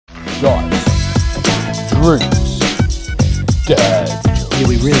dice, drinks, dad jokes. Yeah,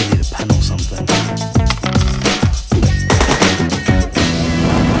 we really need to panel something.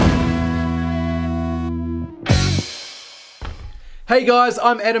 Hey guys,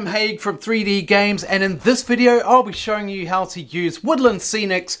 I'm Adam Haig from 3D Games, and in this video I'll be showing you how to use Woodland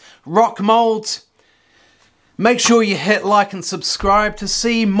Scenic's rock molds. Make sure you hit like and subscribe to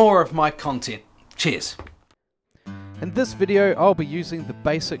see more of my content. Cheers. In this video I'll be using the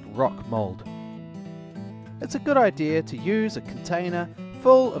basic rock mold. It's a good idea to use a container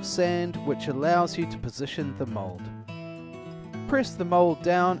full of sand which allows you to position the mold. Press the mold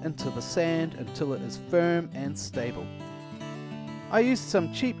down into the sand until it is firm and stable. I used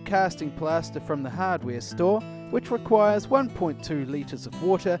some cheap casting plaster from the hardware store, which requires 1.2 litres of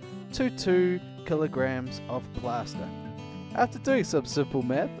water to 2 kilograms of plaster. After doing some simple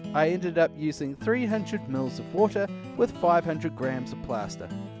math, I ended up using 300 mils of water with 500 grams of plaster.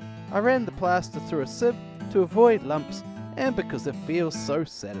 I ran the plaster through a sieve to avoid lumps and because it feels so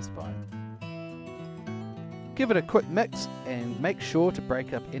satisfying. Give it a quick mix and make sure to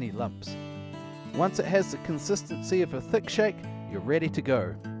break up any lumps. Once it has the consistency of a thick shake, you're ready to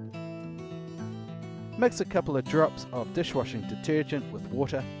go. Mix a couple of drops of dishwashing detergent with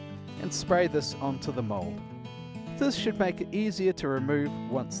water and spray this onto the mould. This should make it easier to remove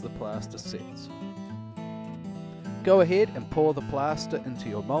once the plaster sets. Go ahead and pour the plaster into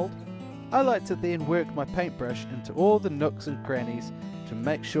your mould. I like to then work my paintbrush into all the nooks and crannies to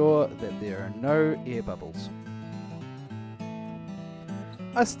make sure that there are no air bubbles.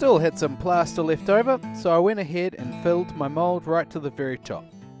 I still had some plaster left over, so I went ahead and filled my mould right to the very top.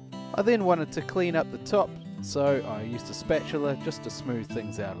 I then wanted to clean up the top, so I used a spatula just to smooth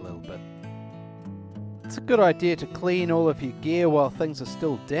things out a little bit. It's a good idea to clean all of your gear while things are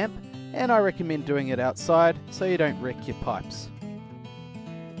still damp, and I recommend doing it outside so you don't wreck your pipes.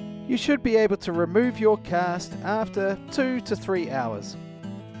 You should be able to remove your cast after 2 to 3 hours.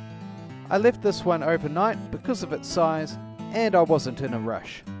 I left this one overnight because of its size, and I wasn't in a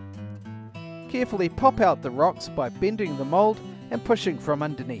rush. Carefully pop out the rocks by bending the mould and pushing from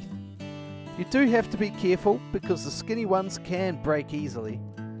underneath. You do have to be careful because the skinny ones can break easily.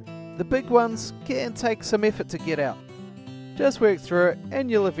 The big ones can take some effort to get out. Just work through it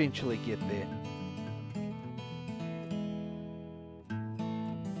and you'll eventually get there.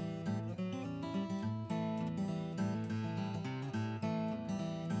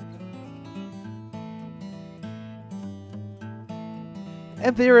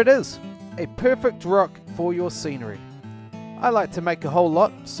 And there it is, a perfect rock for your scenery. I like to make a whole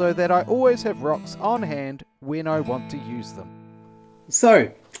lot so that I always have rocks on hand when I want to use them.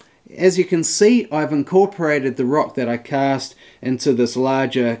 So, as you can see, I've incorporated the rock that I cast into this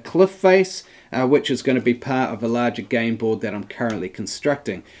larger cliff face, which is going to be part of a larger game board that I'm currently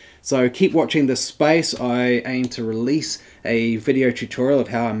constructing. So keep watching this space. I aim to release a video tutorial of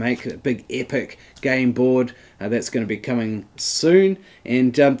how I make a big epic game board that's going to be coming soon.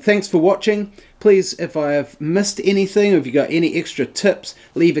 And thanks for watching. Please, if I have missed anything, or if you got any extra tips,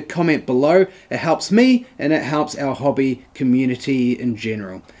 leave a comment below. It helps me and it helps our hobby community in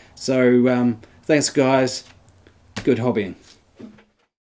general. So thanks guys. Good hobbying.